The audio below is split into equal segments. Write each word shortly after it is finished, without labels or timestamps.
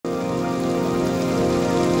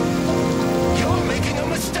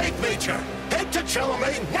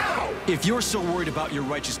If you're so worried about your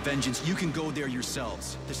righteous vengeance, you can go there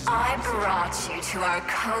yourselves. This is I brought you to our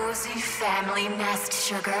cozy family nest,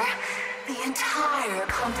 Sugar. The entire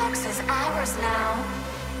complex is ours now.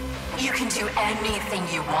 You can do anything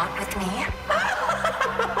you want with me.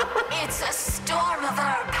 It's a storm of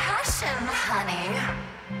our passion, honey.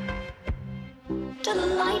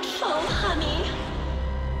 Delightful, honey.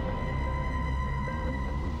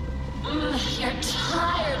 You're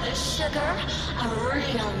tireless, Sugar. A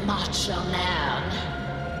real macho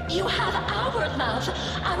man. You have our love,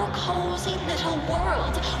 our cozy little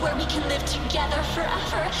world where we can live together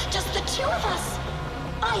forever, just the two of us.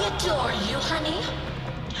 I adore you, honey.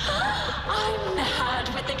 I'm mad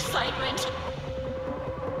with excitement.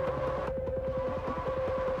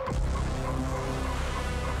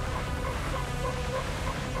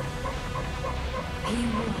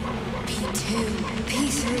 P1, P2,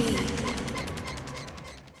 P3.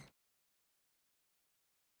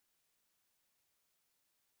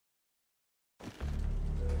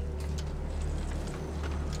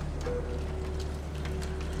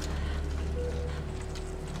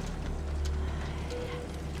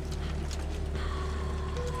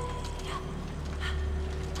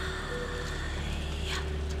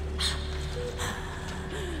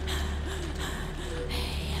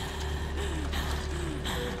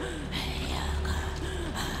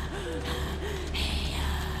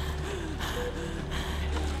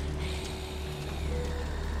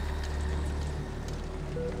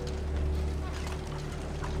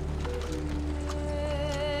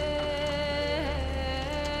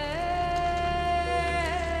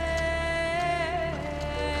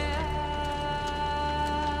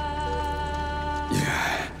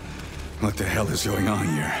 What the hell is going on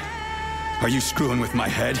here? Are you screwing with my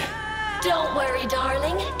head? Don't worry,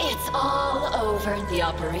 darling. It's all over. The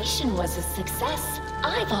operation was a success.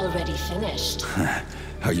 I've already finished.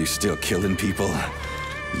 Are you still killing people?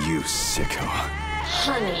 You sicko.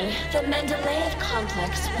 Honey, the Mendeleev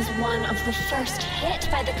complex was one of the first hit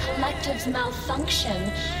by the collective's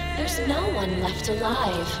malfunction. There's no one left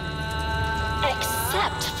alive.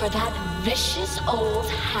 Except for that vicious old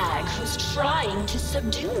hag who's trying to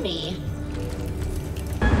subdue me.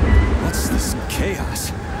 What's this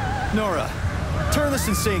chaos? Nora, turn this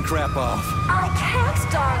insane crap off. I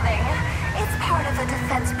can't, darling. It's part of the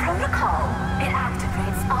defense protocol. It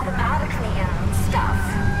activates automatically and stuff.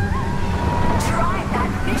 Drive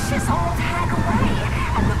that vicious old hag away,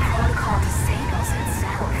 and the protocol disables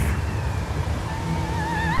itself.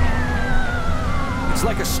 It's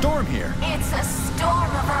like a storm here. It's a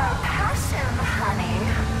storm of our passion, honey.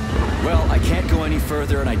 Well, I can't go any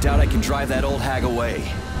further, and I doubt I can drive that old hag away.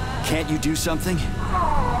 Can't you do something?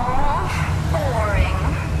 Aww, boring.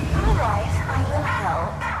 All right, I will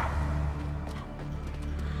help.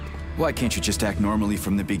 Why can't you just act normally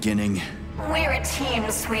from the beginning? We're a team,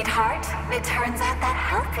 sweetheart. It turns out that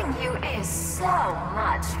helping you is so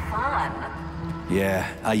much fun. Yeah,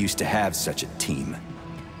 I used to have such a team.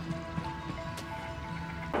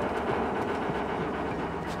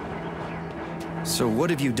 So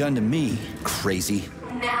what have you done to me, crazy?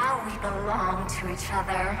 Now we belong to each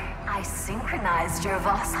other. I synchronized your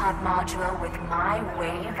Vosshod module with my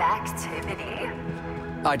wave activity.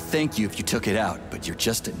 I'd thank you if you took it out, but you're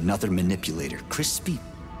just another manipulator. Crispy.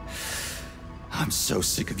 I'm so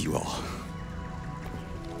sick of you all.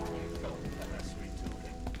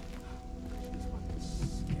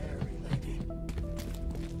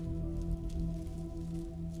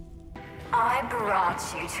 I brought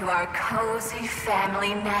you to our cozy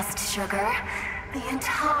family nest, Sugar. The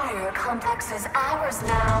entire complex is ours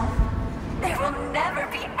now. There will never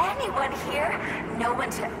be anyone here. No one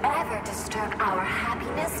to ever disturb our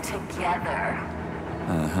happiness together.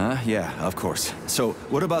 Uh-huh, yeah, of course. So,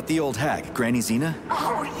 what about the old hag, Granny Xena?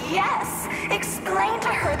 Oh, yes! Explain to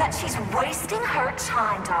her that she's wasting her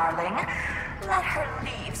time, darling. Let her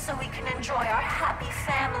leave so we can enjoy our happy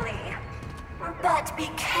family. But be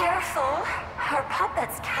careful. Her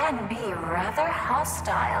puppets can be rather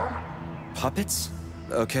hostile. Puppets?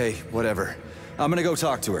 Okay, whatever. I'm gonna go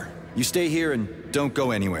talk to her. You stay here and don't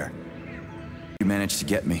go anywhere. You managed to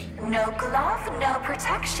get me. No glove, no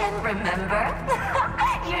protection, remember?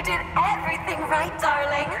 You did everything right,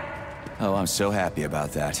 darling. Oh, I'm so happy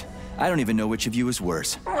about that. I don't even know which of you is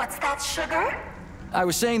worse. What's that, Sugar? I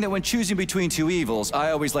was saying that when choosing between two evils,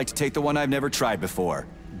 I always like to take the one I've never tried before.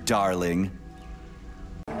 Darling.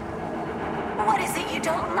 What is it you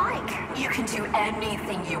don't like? You can do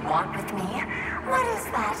anything you want with me. What is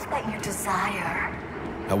that you desire?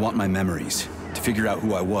 I want my memories. To figure out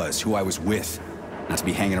who I was with. Not to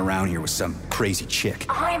be hanging around here with some crazy chick.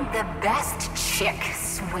 I'm the best chick,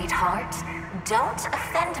 sweetheart. Don't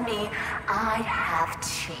offend me. I have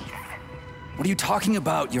teeth. What are you talking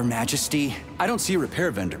about, Your Majesty? I don't see a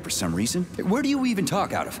repair vendor for some reason. Where do you even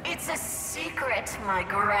talk out of? It's a secret, my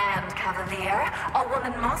grand cavalier. A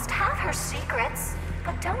woman must have her secrets.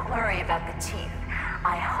 But don't worry about the teeth.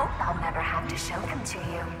 I hope I'll never have to show them to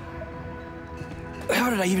you. How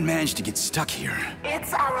did I even manage to get stuck here?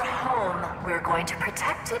 It's our home. We're going to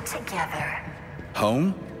protect it together.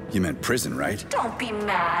 Home? You meant prison, right? Don't be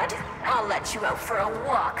mad. I'll let you out for a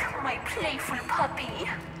walk, my playful puppy.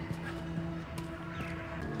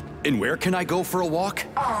 And where can I go for a walk?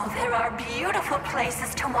 Oh, there are beautiful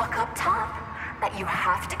places to walk up top. But you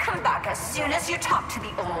have to come back as soon as you talk to the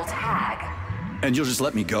old hag. And you'll just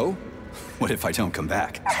let me go? What if I don't come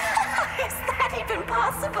back? Is that even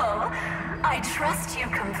possible? I trust you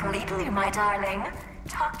completely, my darling.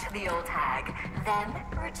 Talk to the old hag, then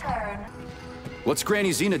return. What's Granny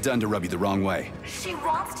Xena done to rub you the wrong way? She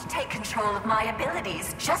wants to take control of my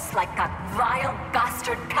abilities, just like that vile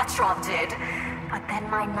bastard Petrov did. But then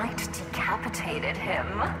my knight decapitated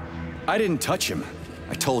him. I didn't touch him.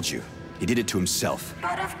 I told you. He did it to himself.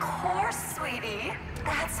 But of course, sweetie.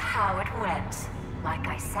 That's how it went. Like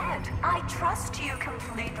I said, I trust you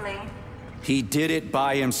completely. He did it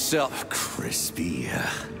by himself. Crispy.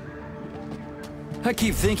 I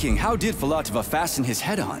keep thinking, how did Filatova fasten his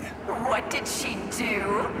head on? What did she do?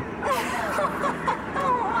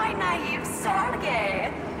 Oh, my naive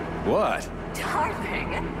Sergei. What?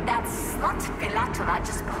 Darling, that slut Filatova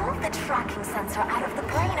just pulled the tracking sensor out of the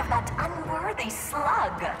brain of that unworthy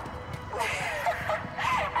slug.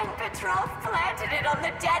 And Petrov planted it on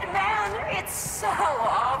the dead man. It's so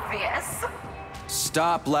obvious.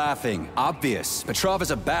 Stop laughing. Obvious. Petrov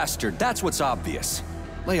is a bastard. That's what's obvious.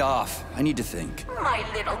 Lay off. I need to think. My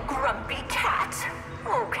little grumpy cat.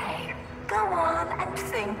 Okay, go on and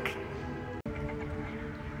think.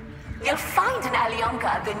 You'll find an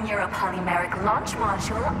Alyonka, the neuropolymeric launch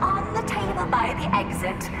module, on the table by the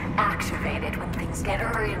exit. Activate it when things get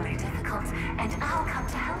really difficult, and I'll come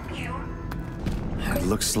to help you. It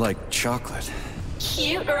looks like chocolate.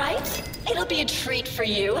 Cute, right? It'll be a treat for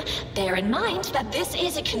you. Bear in mind that this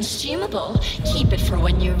is a consumable. Keep it for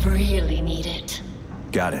when you really need it.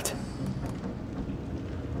 Got it.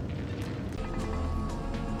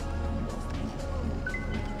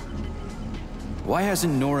 Why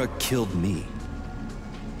hasn't Nora killed me?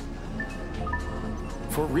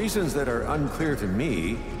 For reasons that are unclear to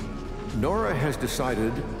me, Nora has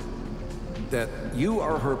decided that you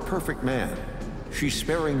are her perfect man. She's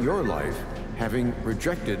sparing your life, having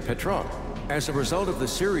rejected Petrov. As a result of the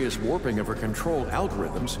serious warping of her control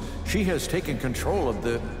algorithms, she has taken control of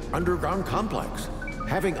the underground complex.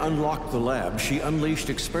 Having unlocked the lab, she unleashed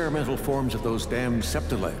experimental forms of those damned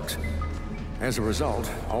septilegs. As a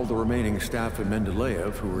result, all the remaining staff in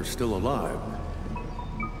Mendeleev who were still alive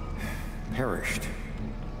perished.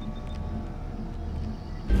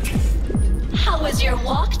 How was your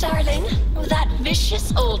walk, darling? That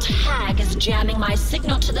vicious old hag is jamming my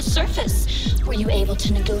signal to the surface. Were you able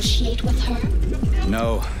to negotiate with her?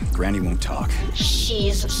 No, Granny won't talk.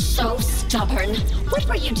 She's so stubborn. What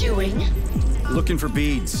were you doing? Looking for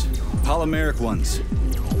beads. Polymeric ones.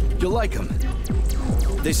 You'll like them.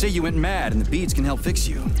 They say you went mad and the beads can help fix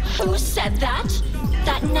you. Who said that?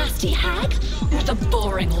 That nasty hag? Or the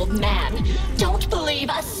boring old man? Don't believe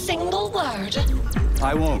a single word.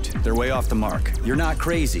 I won't. They're way off the mark. You're not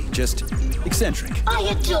crazy, just eccentric. I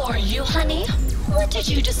adore you, honey. What did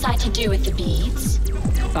you decide to do with the beads?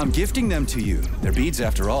 I'm gifting them to you. They're beads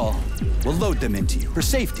after all. We'll load them into you, for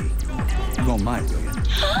safety. You won't mind, will you?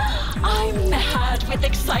 I'm mad with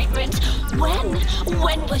excitement.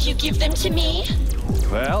 When will you give them to me?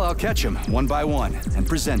 Well, I'll catch them, one by one, and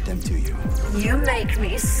present them to you. You make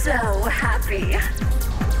me so happy.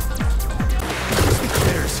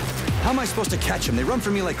 Critters. How am I supposed to catch them? They run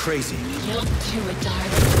from me like crazy. You'll do it,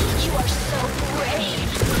 darling. You are so brave,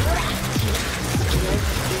 crafty.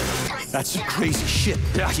 That's some crazy shit.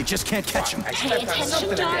 You just can't catch them. Pay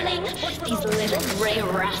attention, darling. These little gray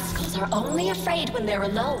rascals are only afraid when they're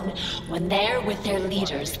alone. When they're with their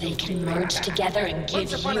leaders, they can merge together and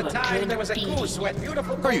give you a good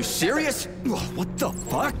beating. Are you serious? What the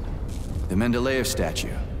fuck? The Mendeleev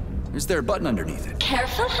statue. Is there a button underneath it?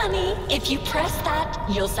 Careful, honey. If you press that,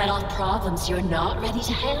 you'll set off problems you're not ready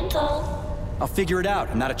to handle. I'll figure it out.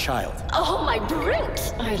 I'm not a child. Oh, my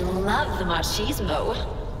brute! I love the machismo.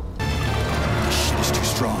 Shit is too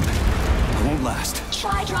strong. I won't last.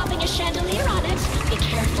 Try dropping a chandelier on it. Be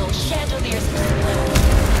careful, chandeliers explode.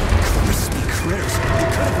 Crispy critters. You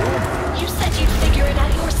could have warned me. You said you'd figure it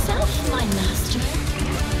out yourself, my master.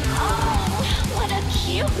 Oh, what a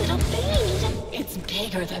cute little bead. It's It's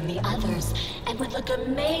bigger than the others, and would look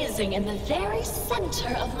amazing in the very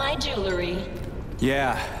center of my jewelry.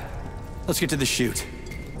 Yeah. Let's get to the shoot.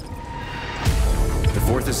 The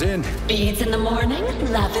fourth is in. Beads in the morning,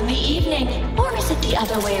 love in the evening. Or is it the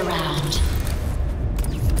other way around?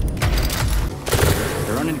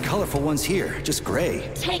 There aren't any colorful ones here, just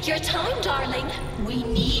gray. Take your time, darling. We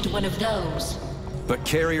need one of those. But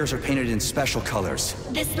carriers are painted in special colors.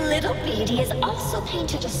 This little beadie is also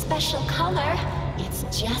painted a special color. It's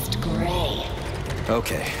just gray.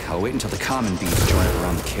 Okay, I'll wait until the common beads join up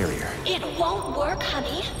around the carrier. It won't work,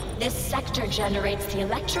 honey. This sector generates the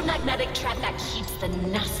electromagnetic trap that keeps the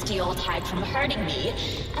nasty old hag from hurting me,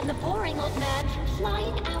 and the boring old man from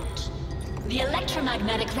flying out. The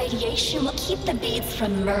electromagnetic radiation will keep the beads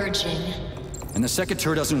from merging. And the second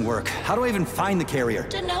tour doesn't work. How do I even find the carrier?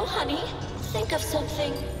 Dunno, honey. Think of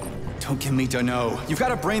something. Don't give me dunno. You've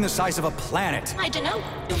got a brain the size of a planet. I dunno.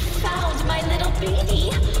 You found my little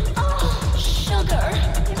beadie. Oh, sugar.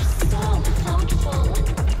 You're so thoughtful.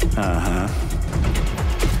 Uh-huh.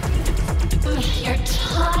 You're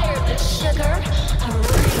tireless, sugar. A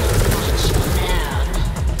real macho man.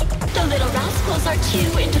 The little rascals are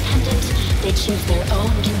too independent. They choose their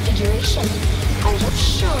own configuration. Are you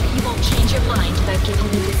sure you won't change your mind about giving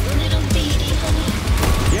me this little beadie, honey?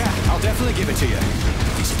 Yeah, I'll definitely give it to you.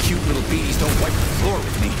 These cute little beadies don't wipe the floor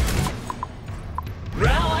with me.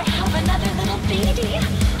 Now I have another little beadie.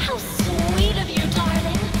 How sweet of you,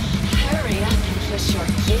 darling. Hurry up and push your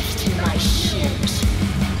gift in my chute.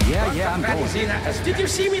 Yeah, I'm going. Did you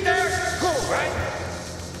see me there? Go, right?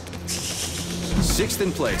 Sixth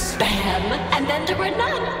in place. Bam! And then there were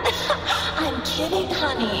none. I'm kidding,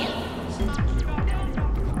 honey.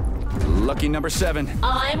 Lucky number 7.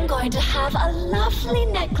 I'm going to have a lovely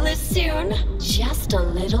necklace soon. Just a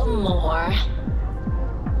little more.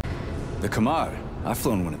 The Kamar. I've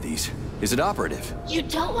flown one of these. Is it operative? You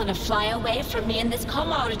don't want to fly away from me in this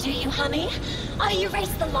Kamar, do you, honey? I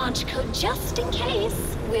erased the launch code just in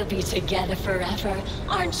case. We'll be together forever.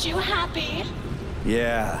 Aren't you happy?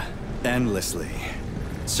 Yeah, endlessly.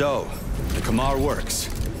 So, the Kamar works.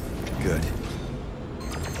 Good.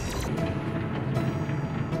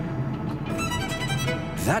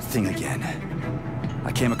 That thing again.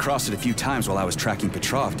 I came across it a few times while I was tracking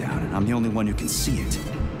Petrov down, and I'm the only one who can see it.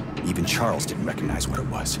 Even Charles didn't recognize what it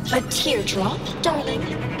was. A teardrop, darling?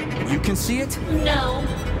 You can see it? No,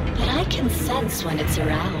 but I can sense when it's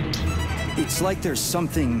around. It's like there's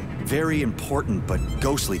something very important but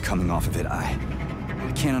ghostly coming off of it. I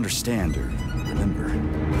can't understand or remember.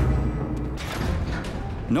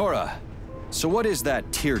 Nora, so what is that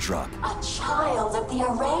teardrop? A child of the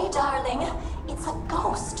array, darling. It's a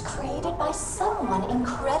ghost created by someone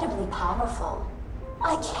incredibly powerful.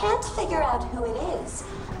 I can't figure out who it is,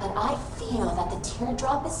 but I feel that the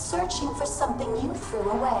teardrop is searching for something you threw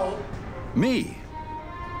away. Me?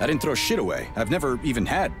 I didn't throw shit away. I've never even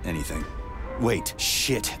had anything. Wait,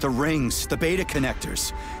 shit. The rings, the beta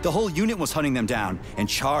connectors. The whole unit was hunting them down, and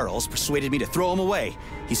Charles persuaded me to throw them away.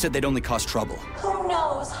 He said they'd only cause trouble. Who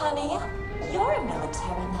knows, honey? You're a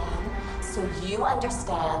military man, so you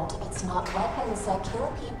understand it's not weapons that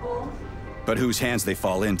kill people. But whose hands they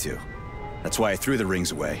fall into. That's why I threw the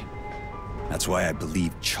rings away. That's why I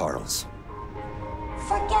believed Charles.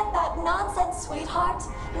 Forget that nonsense, sweetheart.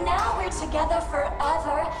 Now we're together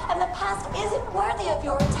forever, and the past isn't worthy of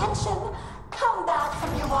your attention. Come back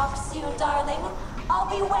from your walk soon, darling. I'll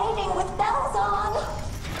be waiting with bells on.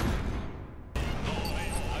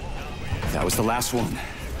 That was the last one.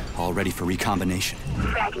 All ready for recombination.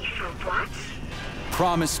 Ready for what?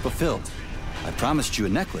 Promise fulfilled. I promised you a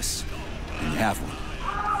necklace, and you have one.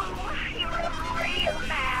 Oh, you're a real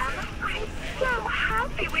man. I'm so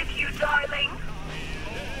happy with you, darling.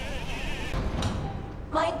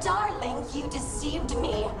 My darling, you deceived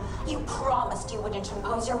me. You promised you wouldn't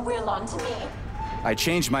impose your will onto me. I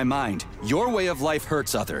changed my mind. Your way of life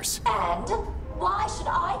hurts others. And why should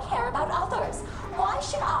I care about others? Why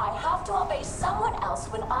should I have to obey someone else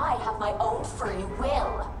when I have my own free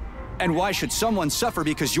will? And why should someone suffer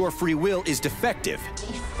because your free will is defective?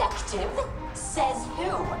 Defective? Says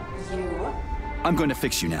who? You? I'm going to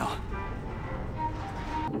fix you now.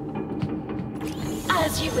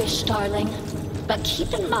 As you wish, darling. But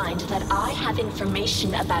keep in mind that I have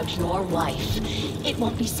information about your wife. It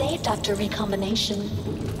won't be saved after recombination.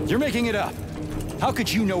 You're making it up. How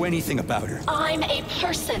could you know anything about her? I'm a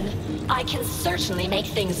person. I can certainly make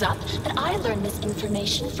things up, but I learned this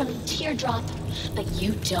information from the teardrop. But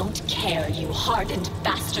you don't care, you hardened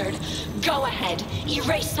bastard. Go ahead,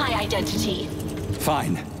 erase my identity.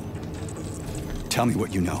 Fine. Tell me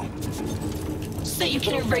what you know. So you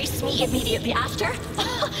can erase me immediately after?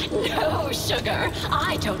 No, sugar.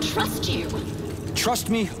 I don't trust you. Trust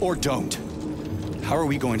me or don't. How are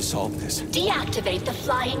we going to solve this? Deactivate the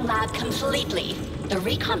flying lab completely. The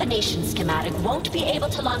recombination schematic won't be able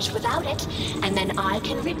to launch without it, and then I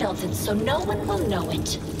can rebuild it so no one will know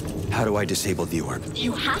it. How do I disable the orb?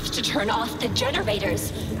 You have to turn off the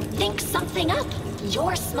generators. Think something up.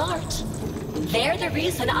 You're smart. They're the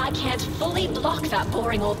reason I can't fully block that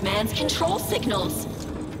boring old man's control signals.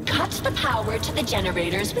 Cut the power to the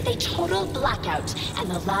generators with a total blackout, and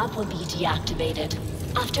the lab will be deactivated.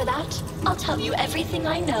 After that, I'll tell you everything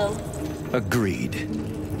I know. Agreed.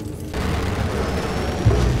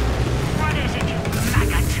 What is it, you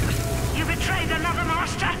maggot? You betrayed another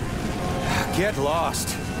master? Get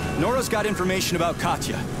lost. Nora's got information about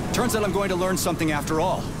Katya. Turns out I'm going to learn something after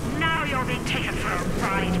all. Now you're being taken for a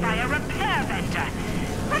ride by a repair vendor.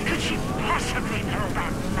 What could she possibly know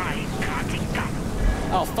about my cutting gun?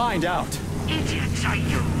 I'll find out. Idiots are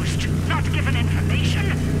used, not given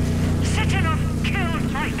information. Sitinov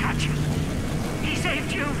killed my Katya. He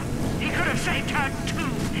saved you. He could have saved her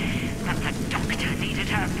too. But the doctor needed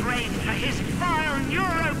her brain for his vile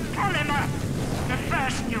neuropolymer. The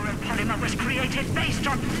first neuropolymer was created based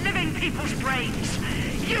on living people's brains.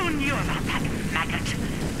 You knew about that maggot,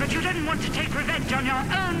 but you didn't want to take revenge on your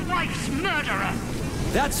own wife's murderer.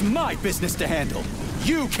 That's my business to handle.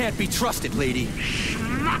 You can't be trusted, lady.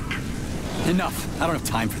 Schmuck! Enough. I don't have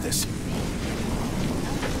time for this.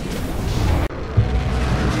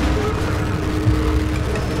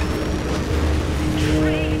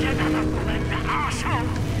 Trade another woman, asshole.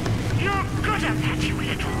 You're good at that, you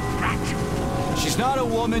little rat. She's not a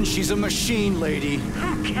woman, she's a machine, lady.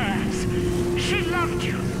 Who cares? She loved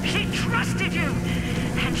you. She trusted you.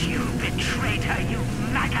 And you betrayed her, you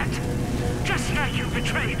maggot. Just like you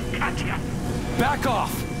betrayed Katya. Back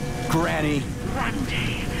off, Granny. One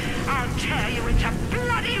day, I'll tear you into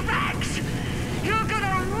bloody rags. You're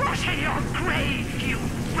gonna rot in your grave, you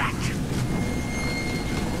rat.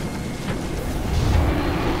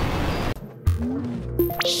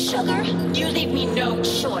 Sugar, you leave me no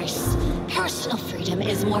choice. Personal freedom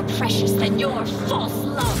is more precious than your false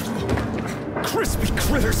love. Crispy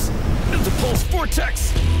critters! The pulse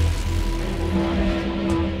vortex!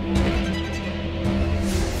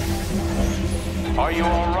 Are you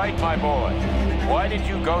all right, my boy? Why did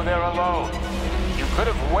you go there alone? You could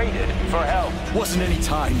have waited for help. Wasn't any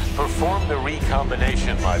time. Perform the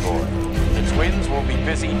recombination, my boy. The twins will be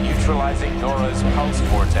busy neutralizing Nora's pulse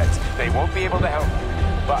vortex. They won't be able to help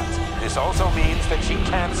you. But this also means that she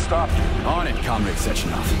can't stop you. On it, Comrade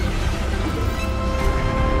Sechenov.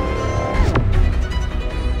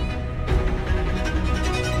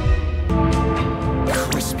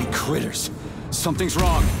 Crispy critters. Something's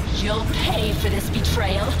wrong. You'll pay for this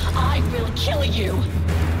betrayal. I will kill you.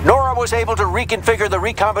 Nora was able to reconfigure the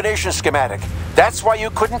recombination schematic. That's why you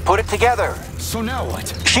couldn't put it together. So now what?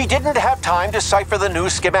 She didn't have time to cipher the new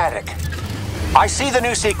schematic. I see the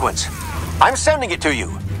new sequence. I'm sending it to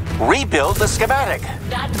you. Rebuild the schematic.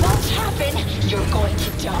 That won't happen. You're going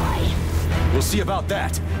to die. We'll see about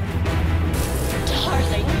that.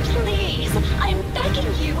 Darling, please. I'm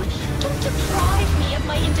begging you. Don't deprive me of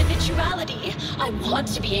my individuality. I want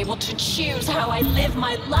to be able to choose how I live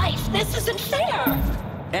my life. This isn't fair.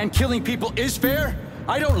 And killing people is fair?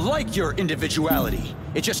 I don't like your individuality.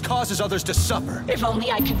 It just causes others to suffer. If only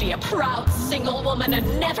I could be a proud single woman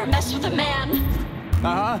and never mess with a man.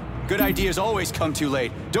 Uh-huh. Good ideas always come too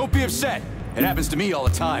late. Don't be upset. It happens to me all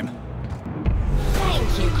the time.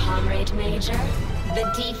 Thank you, Comrade Major. The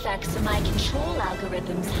defects in my control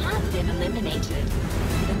algorithms have been eliminated.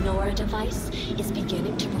 The Nora device is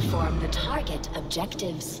beginning to perform the target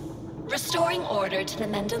objectives. Restoring order to the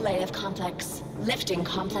Mendeleev complex. Lifting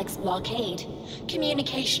complex blockade.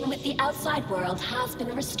 Communication with the outside world has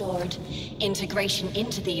been restored. Integration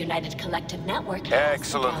into the United Collective Network has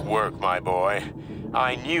Excellent begun. work, my boy.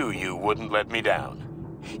 I knew you wouldn't let me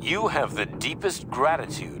down. You have the deepest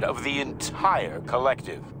gratitude of the entire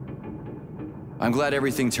collective. I'm glad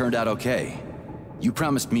everything turned out okay. You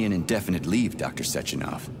promised me an indefinite leave, Dr.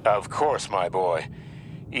 Sechenov. Of course, my boy.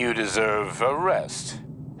 You deserve a rest.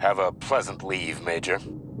 Have a pleasant leave, Major.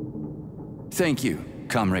 Thank you,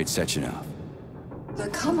 Comrade Sechenov. The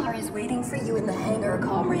Kamar is waiting for you in the hangar,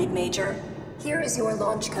 Comrade Major. Here is your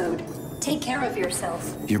launch code. Take care of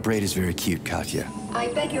yourself. Your braid is very cute, Katya. I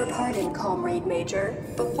beg your pardon, Comrade Major,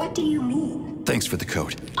 but what do you mean? Thanks for the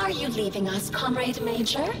coat. Are you leaving us, Comrade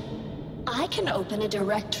Major? I can open a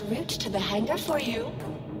direct route to the hangar for you.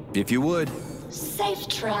 If you would. Safe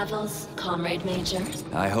travels, Comrade Major.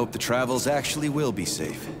 I hope the travels actually will be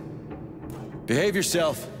safe. Behave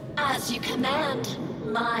yourself. As you command,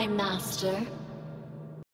 my master.